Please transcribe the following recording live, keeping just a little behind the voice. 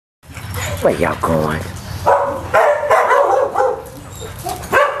Where y'all going?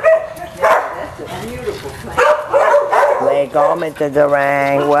 That's a beautiful plant. Leg on into the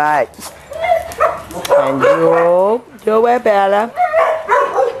ring. What? And Jewel, where Bella?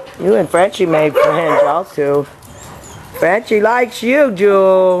 You and Frenchie made friends, y'all two. Frenchie likes you,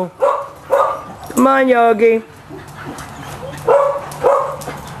 Jewel. Come on, Yogi.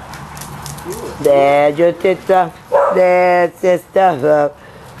 There's your sister. There's sister.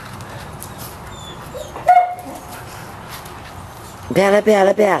 Bella,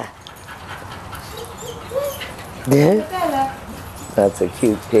 Bella, Bella. Bella. That's a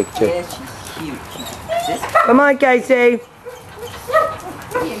cute picture. Yeah, she's cute. Come on, Casey. Yeah,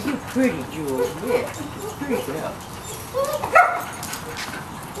 you pretty, Jewel. Yeah, pretty girl.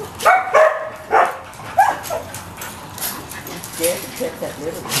 Scared to pet that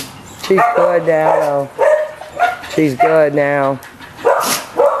little one. She's good now, though. She's good now.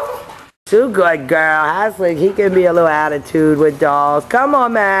 Too good, girl. Hasley, he can be a little attitude with dolls. Come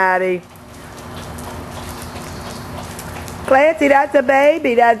on, Maddie. Clancy, that's a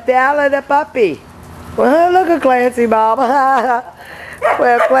baby. That's Bella the puppy. Well, look at Clancy, Mama.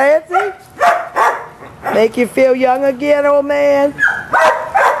 Well, Clancy, make you feel young again, old man?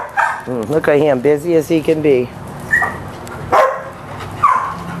 Look at him, busy as he can be.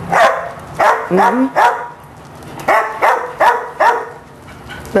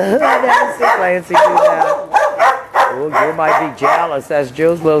 I never see Clancy do that. Oh, Jewel might be jealous. That's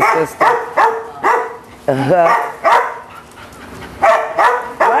Jewel's little sister.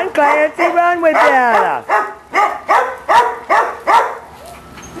 Run, Clancy, run with Bella.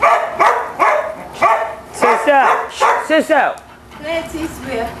 Sister, sister. Clancy's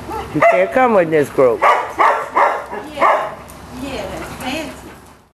real. You can't come with this group.